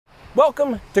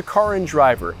Welcome to Car and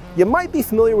Driver. You might be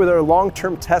familiar with our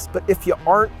long-term test, but if you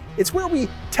aren't, it's where we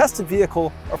test a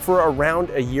vehicle for around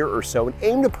a year or so and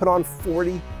aim to put on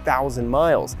 40,000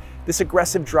 miles. This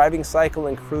aggressive driving cycle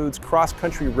includes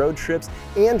cross-country road trips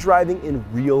and driving in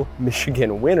real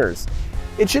Michigan winters.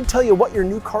 It should tell you what your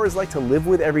new car is like to live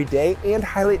with every day and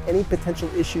highlight any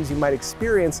potential issues you might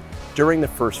experience during the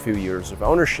first few years of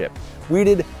ownership. We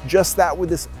did just that with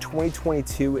this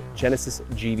 2022 Genesis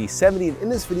GV70, and in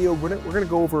this video we're going to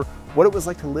go over what it was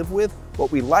like to live with,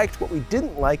 what we liked, what we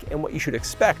didn't like, and what you should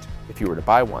expect if you were to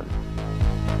buy one.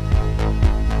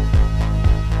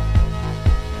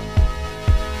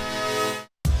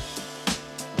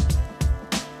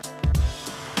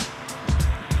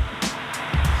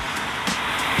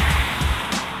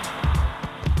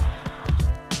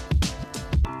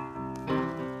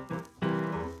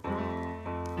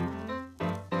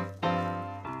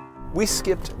 We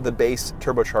skipped the base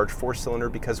turbocharged 4-cylinder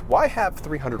because why have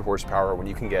 300 horsepower when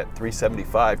you can get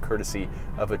 375 courtesy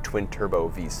of a twin-turbo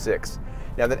V6?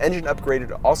 Now, that engine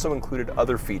upgraded also included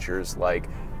other features like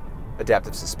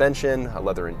adaptive suspension, a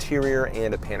leather interior,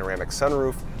 and a panoramic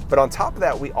sunroof. But on top of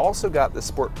that, we also got the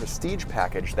Sport Prestige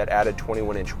package that added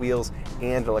 21-inch wheels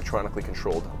and electronically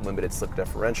controlled limited slip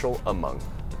differential, among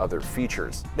other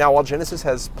features. Now, while Genesis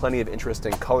has plenty of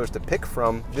interesting colors to pick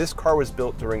from, this car was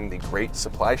built during the great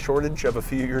supply shortage of a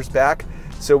few years back,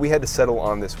 so we had to settle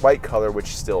on this white color, which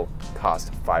still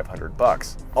cost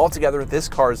 $500. Altogether, this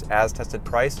car's as-tested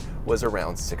price was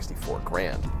around 64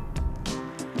 grand.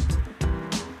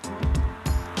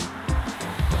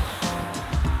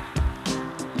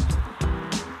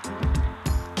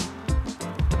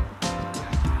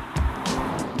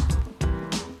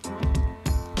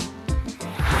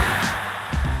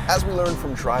 As we learned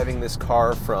from driving this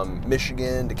car from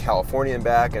Michigan to California and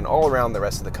back and all around the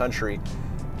rest of the country,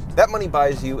 that money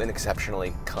buys you an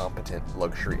exceptionally competent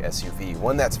luxury SUV,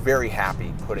 one that's very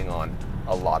happy putting on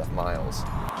a lot of miles.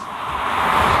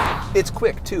 It's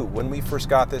quick too. When we first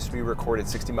got this, we recorded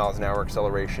 60 miles an hour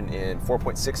acceleration in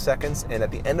 4.6 seconds, and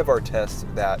at the end of our test,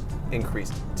 that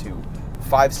increased to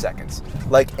 5 seconds.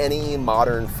 Like any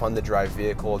modern fun-to-drive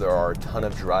vehicle, there are a ton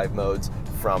of drive modes,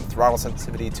 from throttle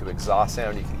sensitivity to exhaust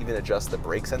sound. You can even adjust the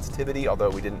brake sensitivity,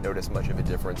 although we didn't notice much of a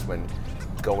difference when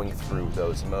going through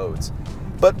those modes.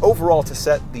 But overall, to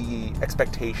set the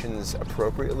expectations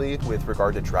appropriately with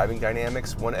regard to driving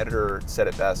dynamics, one editor said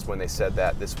it best when they said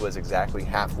that this was exactly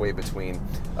halfway between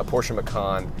a Porsche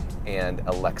Macan and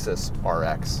a Lexus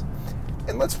RX.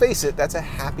 And let's face it, that's a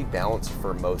happy balance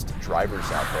for most drivers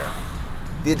out there.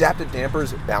 The adaptive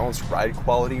dampers balance ride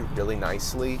quality really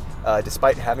nicely,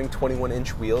 despite having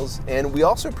 21-inch wheels. And we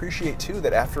also appreciate too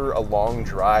that after a long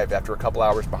drive, after a couple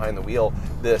hours behind the wheel,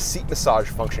 the seat massage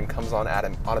function comes on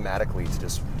automatically to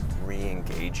just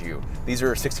re-engage you. These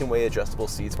are 16-way adjustable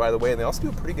seats, by the way, and they also do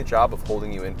a pretty good job of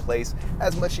holding you in place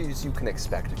as much as you can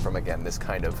expect from, again, this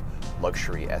kind of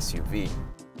luxury SUV.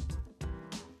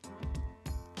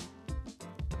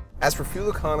 As for fuel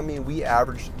economy, we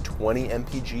averaged 20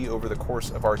 mpg over the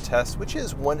course of our test, which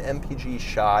is 1 mpg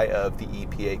shy of the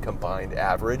EPA combined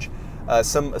average.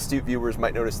 Some astute viewers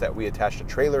might notice that we attached a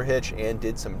trailer hitch and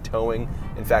did some towing.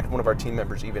 In fact, one of our team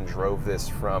members even drove this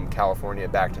from California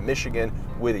back to Michigan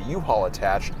with a U-Haul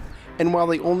attached. And while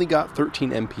they only got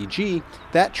 13 mpg,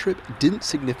 that trip didn't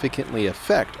significantly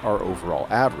affect our overall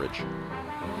average.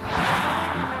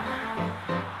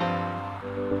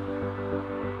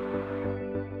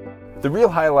 The real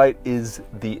highlight is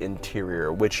the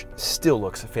interior, which still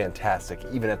looks fantastic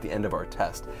even at the end of our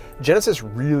test. Genesis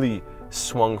really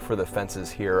swung for the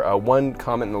fences here. One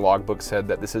comment in the logbook said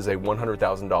that this is a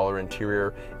 $100,000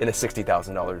 interior in a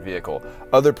 $60,000 vehicle.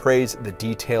 Other praise the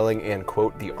detailing and,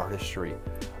 quote, the artistry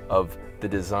of the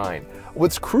design.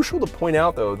 What's crucial to point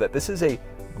out, though, that this is a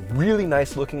really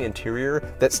nice looking interior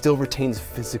that still retains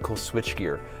physical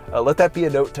switchgear. Let that be a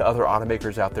note to other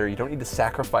automakers out there. You don't need to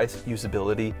sacrifice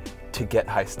usability to get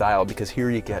high style, because here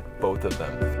you get both of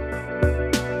them.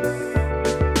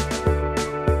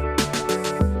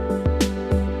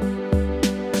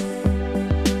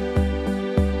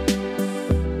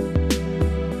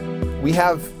 We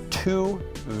have two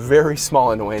very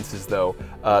small annoyances though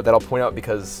that I'll point out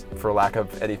because for lack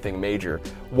of anything major.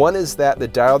 One is that the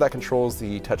dial that controls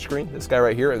the touchscreen, this guy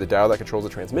right here, and the dial that controls the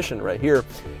transmission right here,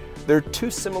 they're too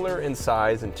similar in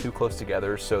size and too close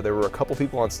together, so there were a couple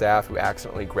people on staff who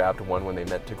accidentally grabbed one when they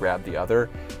meant to grab the other.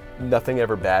 Nothing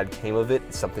ever bad came of it.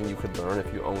 It's something you could learn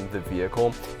if you owned the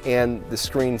vehicle, and the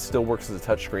screen still works as a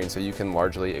touchscreen, so you can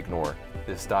largely ignore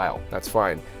this dial. That's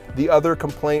fine. The other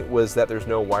complaint was that there's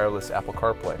no wireless Apple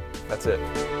CarPlay. That's it.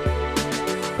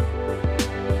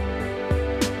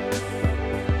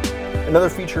 Another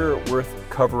feature worth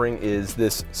covering is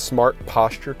this smart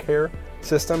posture care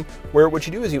system, where what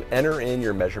you do is you enter in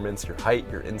your measurements, your height,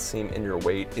 your inseam, and your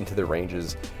weight into the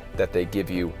ranges that they give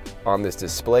you on this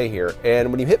display here. And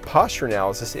when you hit posture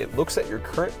analysis, it looks at your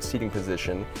current seating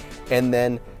position and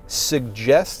then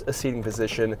suggests a seating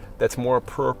position that's more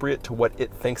appropriate to what it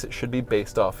thinks it should be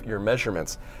based off your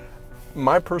measurements.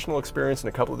 My personal experience and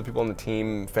a couple of the people on the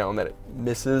team found that it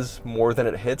misses more than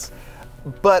it hits.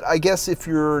 But I guess if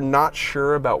you're not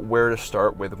sure about where to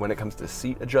start with when it comes to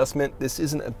seat adjustment, this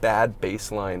isn't a bad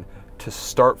baseline to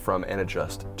start from and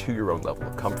adjust to your own level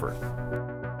of comfort.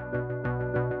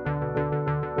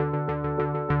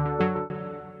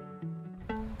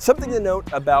 Something to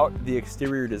note about the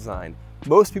exterior design.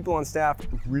 Most people on staff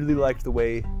really liked the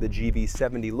way the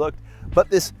GV70 looked, but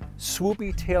this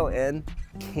swoopy tail end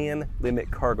can limit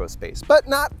cargo space, but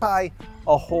not by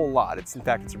a whole lot. In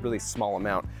fact, it's a really small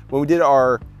amount. When we did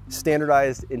our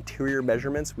standardized interior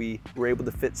measurements, we were able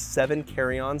to fit 7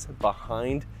 carry-ons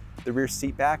behind the rear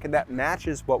seat back, and that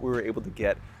matches what we were able to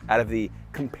get out of the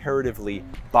comparatively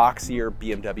boxier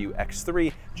BMW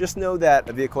X3. Just know that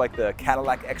a vehicle like the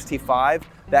Cadillac XT5,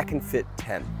 that can fit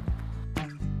 10.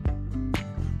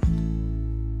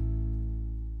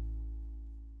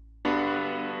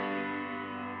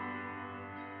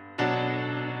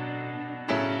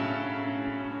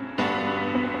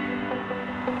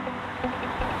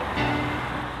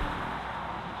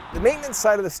 The maintenance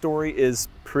side of the story is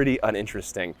pretty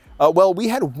uninteresting. Well, we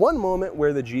had one moment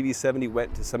where the GV70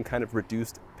 went to some kind of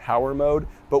reduced power mode,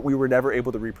 but we were never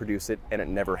able to reproduce it, and it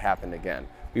never happened again.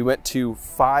 We went to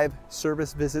 5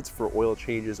 service visits for oil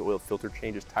changes, oil filter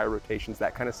changes, tire rotations,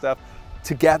 that kind of stuff.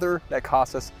 Together, that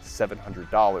cost us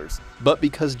 $700. But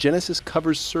because Genesis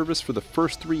covers service for the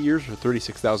first 3 years or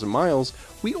 36,000 miles,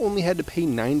 we only had to pay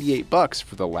 $98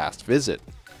 for the last visit.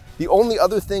 The only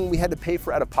other thing we had to pay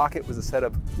for out of pocket was a set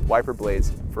of wiper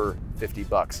blades for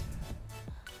 $50.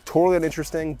 Totally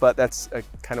uninteresting, but that's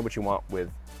kind of what you want with,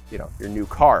 your new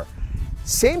car.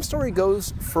 Same story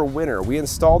goes for winter. We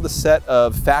installed a set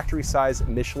of factory size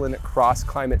Michelin Cross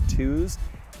Climate 2s,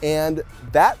 and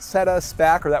that set us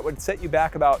back, or that would set you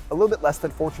back about a little bit less than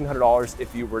 $1,400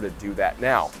 if you were to do that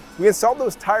now. We installed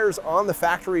those tires on the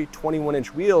factory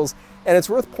 21-inch wheels, and it's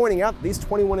worth pointing out that these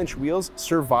 21-inch wheels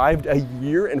survived a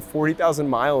year and 40,000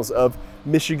 miles of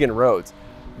Michigan roads.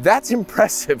 That's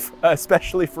impressive,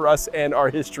 especially for us and our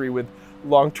history with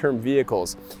long-term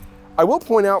vehicles. I will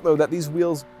point out though that these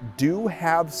wheels do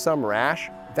have some rash.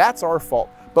 That's our fault.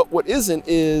 But what isn't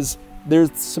is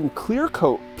there's some clear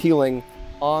coat peeling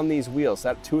on these wheels.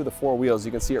 That's 2 of the 4 wheels.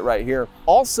 You can see it right here.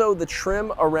 Also, the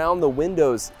trim around the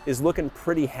windows is looking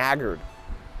pretty haggard.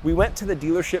 We went to the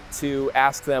dealership to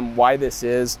ask them why this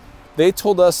is. They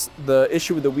told us the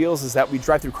issue with the wheels is that we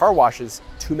drive through car washes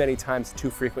too many times, too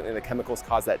frequently, and the chemicals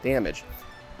cause that damage.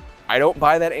 I don't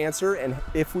buy that answer, and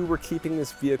if we were keeping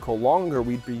this vehicle longer,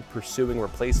 we'd be pursuing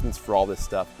replacements for all this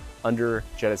stuff under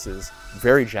Genesis'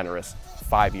 very generous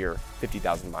 5-year,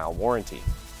 50,000 mile warranty.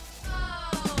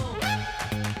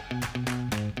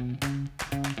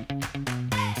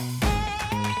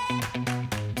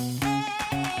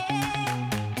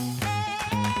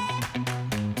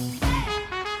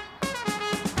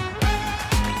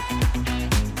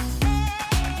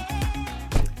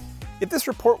 If this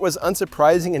report was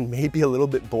unsurprising and maybe a little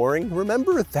bit boring,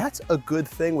 remember that's a good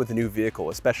thing with a new vehicle,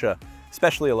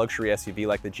 especially a luxury SUV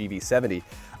like the GV70.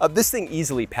 This thing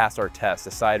easily passed our test,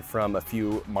 aside from a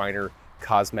few minor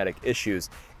cosmetic issues.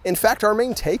 In fact, our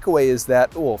main takeaway is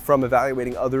that, from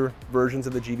evaluating other versions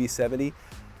of the GV70,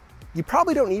 you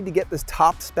probably don't need to get this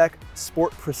top spec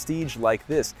sport prestige like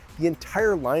this. The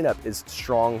entire lineup is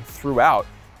strong throughout,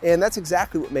 and that's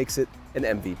exactly what makes it an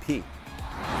MVP.